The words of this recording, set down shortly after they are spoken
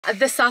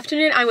This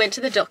afternoon I went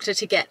to the doctor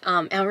to get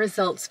our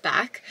results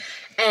back,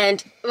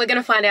 and we're going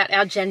to find out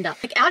our gender.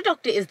 Like, our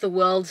doctor is the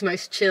world's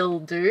most chill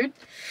dude.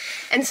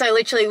 And so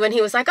literally when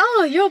he was like,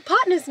 oh, your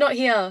partner's not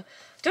here,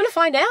 do you want to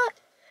find out?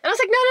 And I was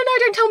like, no,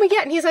 don't tell me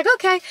yet. And he's like,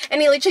 okay.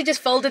 And he literally just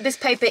folded this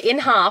paper in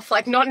half,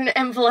 like not an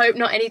envelope,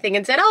 not anything,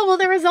 and said, oh, well,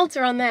 the results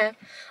are on there,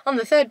 on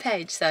the 3rd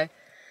page. So,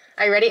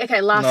 are you ready?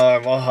 Okay, last.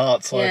 No, my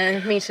heart's like.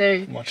 Yeah, me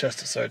too. My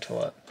chest is so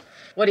tight.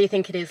 What do you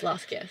think it is?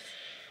 Last guess.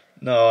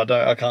 No,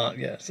 I can't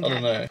guess. Okay. I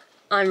don't know.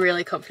 I'm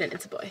really confident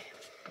it's a boy.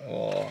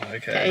 Oh, okay.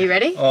 Okay, are you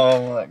ready?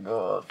 Oh my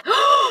god.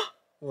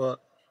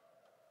 What?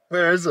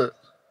 Where is it?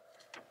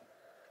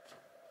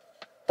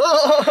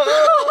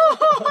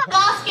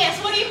 Last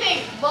guess, what do you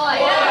think? Boy.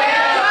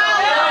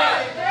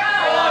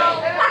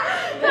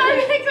 No,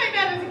 you think so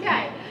bad, it's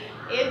okay.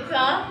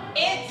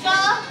 It's a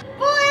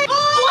boy.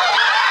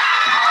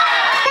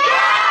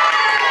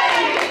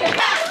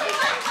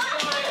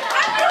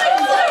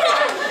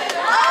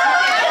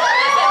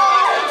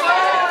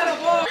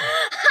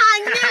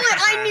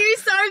 I knew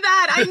so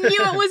bad. I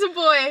knew it was a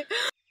boy.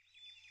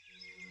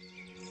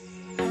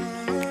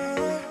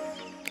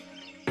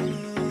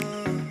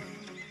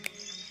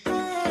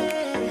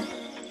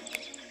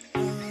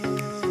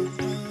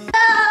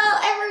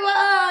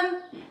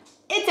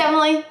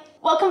 Emily,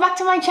 welcome back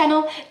to my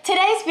channel.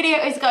 Today's video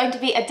is going to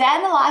be a day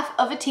in the life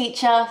of a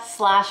teacher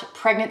 /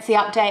 pregnancy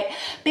update,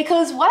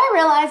 because what I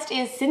realized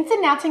is since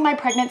announcing my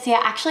pregnancy I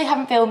actually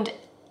haven't filmed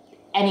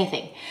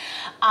anything,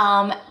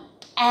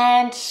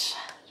 and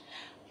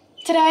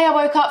today I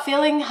woke up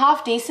feeling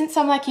half decent,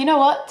 so I'm like, you know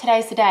what,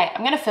 today's the day.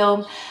 I'm gonna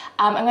film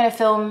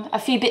a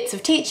few bits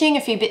of teaching,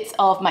 a few bits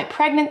of my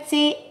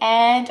pregnancy,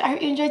 and I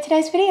hope you enjoyed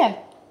today's video.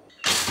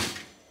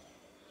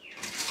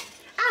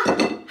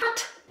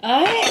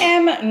 I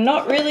am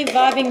not really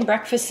vibing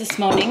breakfast this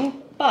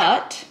morning,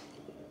 but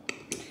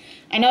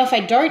I know if I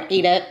don't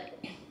eat it,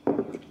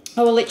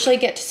 I will literally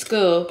get to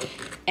school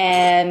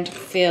and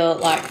feel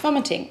like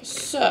vomiting.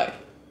 So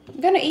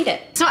I'm gonna eat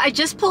it. So I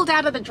just pulled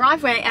out of the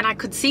driveway and I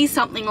could see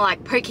something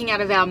like poking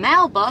out of our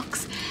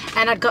mailbox,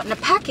 and I'd gotten a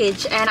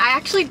package, and I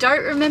actually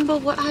don't remember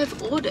what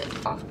I've ordered.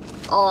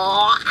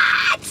 Oh,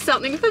 it's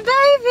something for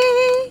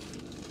baby.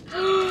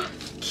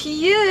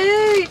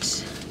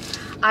 Cute.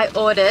 I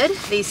ordered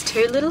these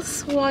 2 little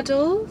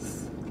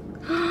swaddles.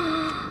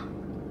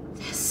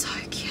 They're so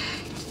cute.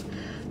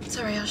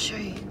 Sorry, I'll show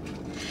you.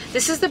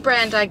 This is the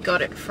brand I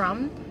got it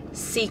from,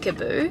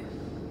 Seekaboo,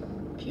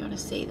 if you want to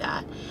see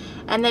that.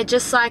 And they're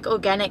just like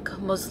organic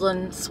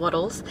muslin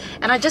swaddles.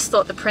 And I just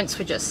thought the prints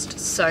were just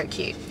so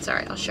cute.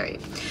 Sorry, I'll show you.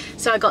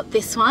 So I got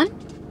this one,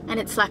 and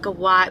it's like a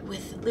white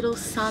with little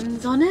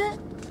suns on it.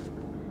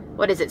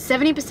 What is it?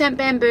 70%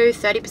 bamboo,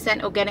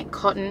 30% organic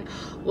cotton,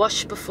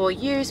 wash before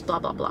use, blah,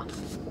 blah, blah.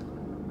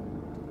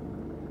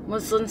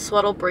 Muslin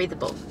swaddle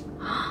breathable.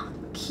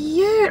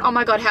 Cute. Oh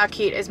my god, how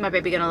cute is my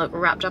baby gonna look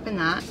wrapped up in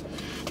that?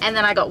 And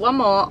then I got one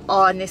more.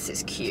 Oh, and this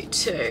is cute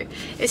too.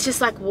 It's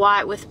just like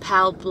white with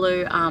pale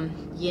blue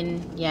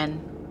yin yang.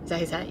 Is that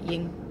how you say it?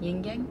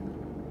 Yin yang?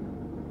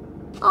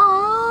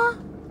 Aww.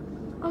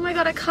 Oh my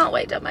god, I can't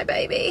wait to have my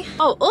baby.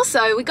 Oh,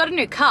 also, we got a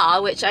new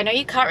car, which I know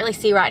you can't really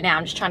see right now.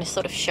 I'm just trying to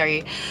sort of show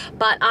you.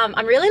 But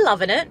I'm really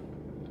loving it.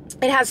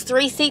 It has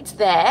 3 seats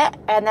there,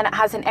 and then it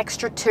has an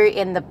extra 2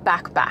 in the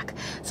back.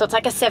 So it's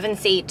like a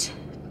 7-seat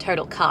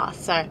total car.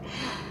 So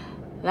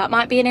that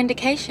might be an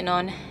indication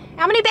on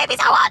how many babies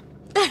I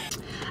want.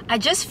 I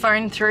just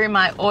phoned through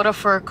my order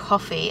for a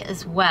coffee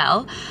as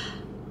well.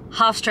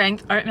 Half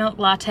strength oat milk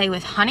latte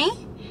with honey.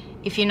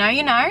 If you know,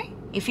 you know.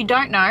 If you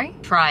don't know,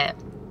 try it,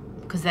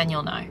 because then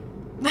you'll know.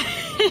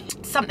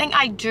 Something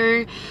I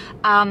do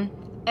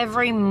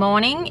every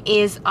morning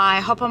is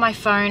I hop on my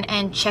phone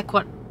and check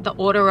what the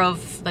order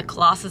of the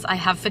classes I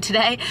have for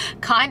today,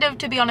 kind of,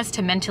 to be honest,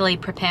 to mentally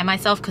prepare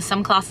myself, because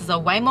some classes are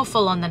way more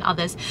full on than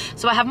others.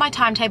 So I have my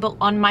timetable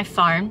on my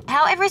phone.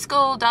 How every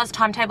school does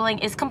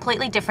timetabling is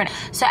completely different.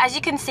 So as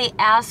you can see,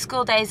 our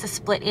school days are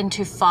split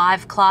into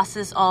 5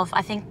 classes of,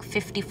 I think,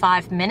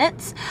 55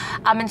 minutes.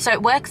 And so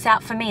it works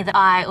out for me that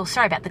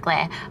sorry about the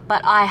glare,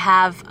 but I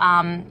have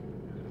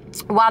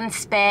one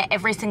spare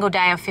every single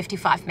day of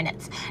 55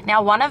 minutes.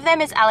 Now, one of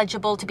them is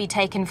eligible to be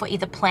taken for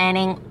either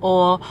planning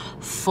or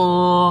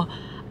for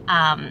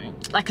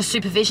like a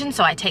supervision,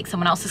 so I take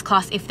someone else's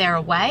class if they're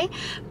away.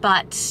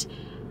 But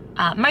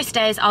most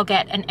days I'll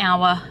get an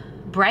hour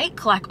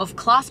break, like of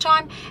class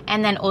time,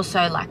 and then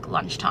also like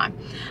lunchtime.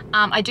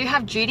 I do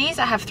have duties.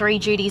 I have 3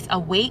 duties a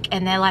week,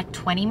 and they're like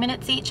 20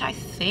 minutes each, I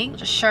think. I'll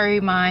just show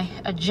you my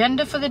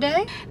agenda for the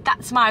day.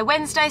 That's my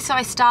Wednesday, so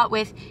I start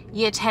with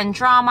year 10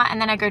 drama,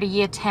 and then I go to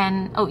year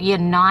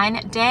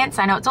 9 dance.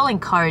 I know it's all in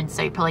code,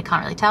 so you probably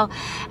can't really tell.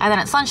 And then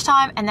it's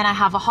lunchtime, and then I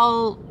have a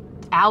whole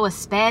hour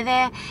spare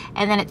there,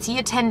 and then it's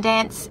year 10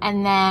 dance,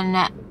 and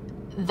then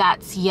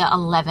that's year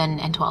 11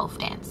 and 12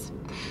 dance.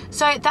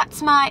 So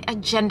that's my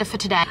agenda for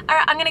today. All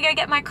right, I'm gonna go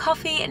get my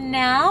coffee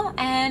now,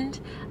 and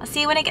I'll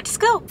see you when I get to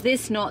school. Is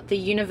this not the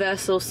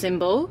universal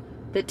symbol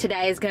that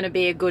today is gonna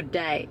be a good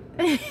day?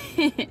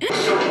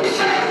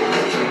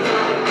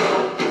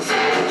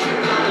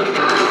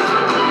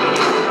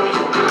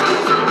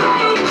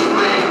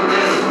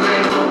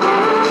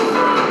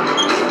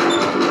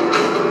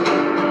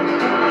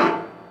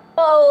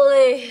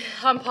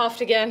 I'm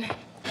puffed again.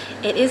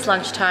 It is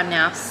lunchtime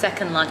now,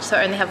 second lunch, so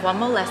I only have one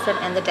more lesson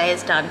and the day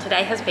is done.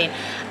 Today has been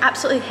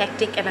absolutely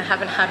hectic and I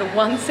haven't had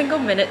one single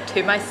minute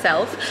to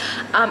myself.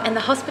 And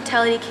the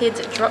hospitality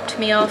kids dropped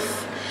me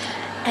off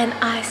an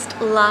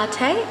iced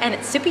latte and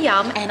it's super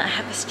yum. And I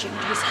have a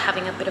student who's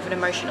having a bit of an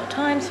emotional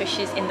time, so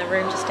she's in the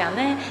room just down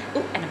there.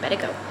 Oh, and I better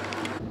go.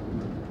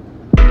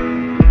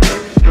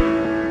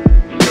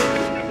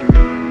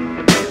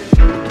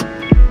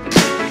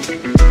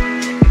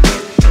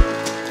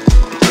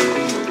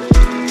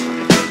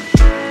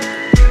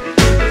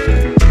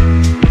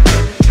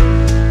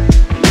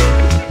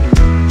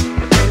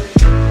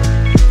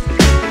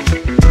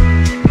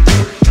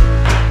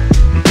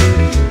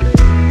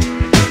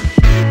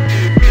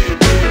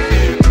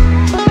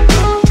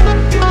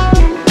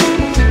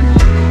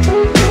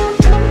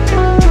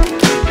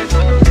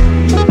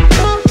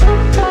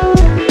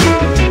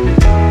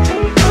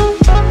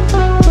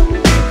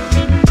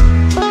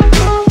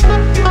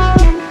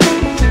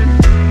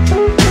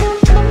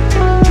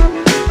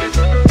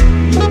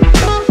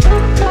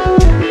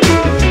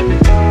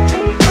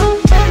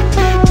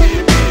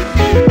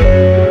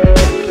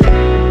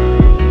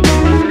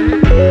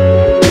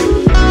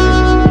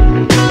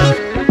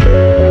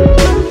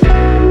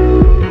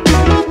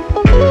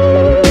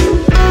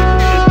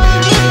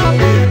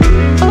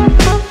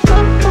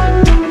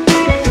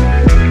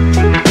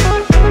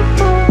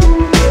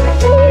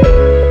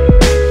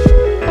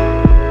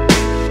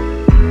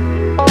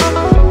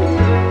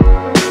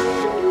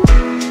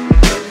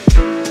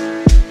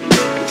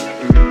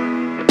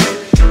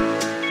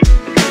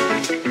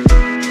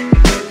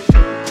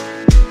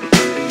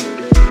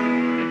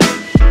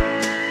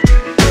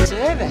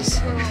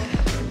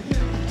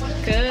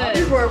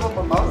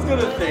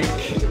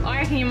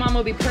 Your mum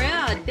will be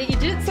proud that you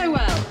did it so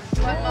well.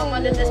 My mum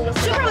wanted this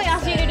before. She'll probably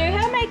ask you to do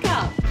her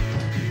makeup.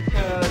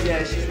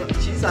 Yeah,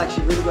 she's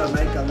actually really good at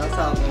makeup. That's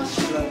how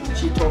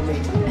she told me.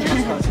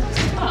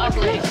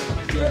 Ugly.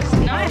 Yes.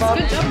 Nice,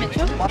 good job,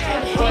 Mitchell.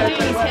 You're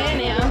doing his hair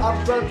now.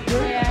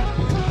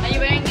 Yeah. Are you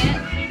wearing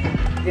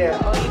it?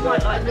 Yeah. Oh, you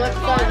might like the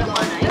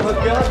I'm a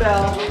girl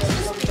now.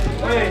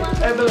 Wait,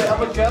 Emily,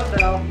 I'm a girl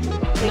now.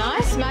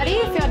 Nice,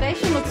 Maddie.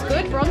 Foundation looks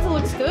good. Bronzer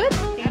looks good.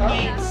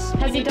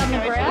 Has he done the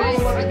brows?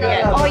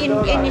 Yeah. Oh, do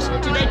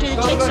they do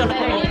the cheeks on it?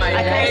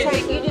 Okay, so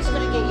you're just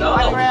going to get your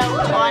eyebrow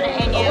liner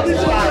and your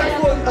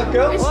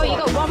mascara. Oh, you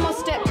got one more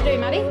step to do,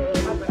 Maddie.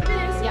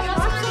 Yep.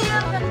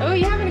 Oh,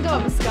 you're having to go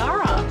with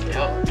mascara.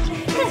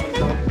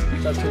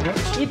 That's too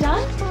much. You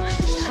done?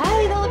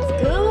 Hey, that looks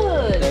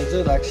good. That's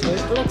it, actually.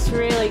 Looks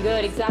really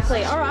good,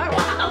 exactly. All right.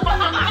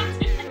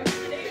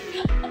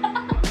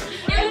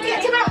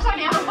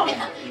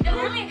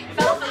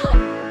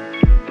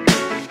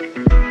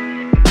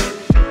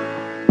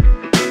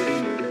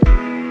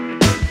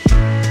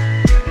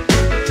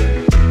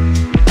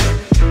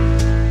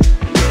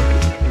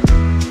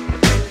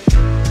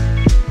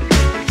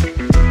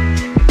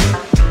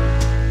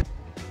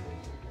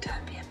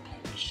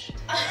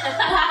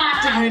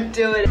 Don't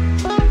do it.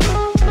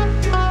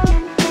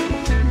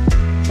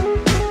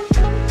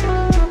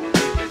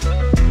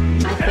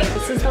 I think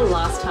this is the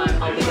last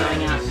time I'll be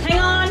going out. Hang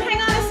on a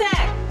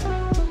sec.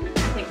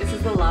 I think this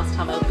is the last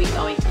time I'll be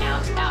going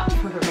out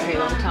for a very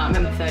long time.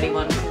 I'm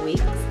 31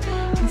 weeks.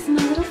 This is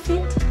my little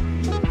fit.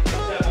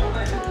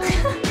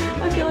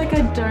 I feel like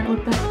I don't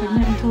look that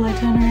pregnant until I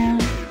turn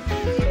around.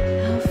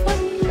 How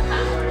funny.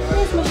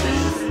 There's my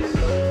shoes.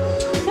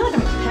 I feel like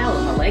I'm pale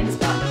on my legs,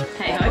 but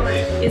hey ho.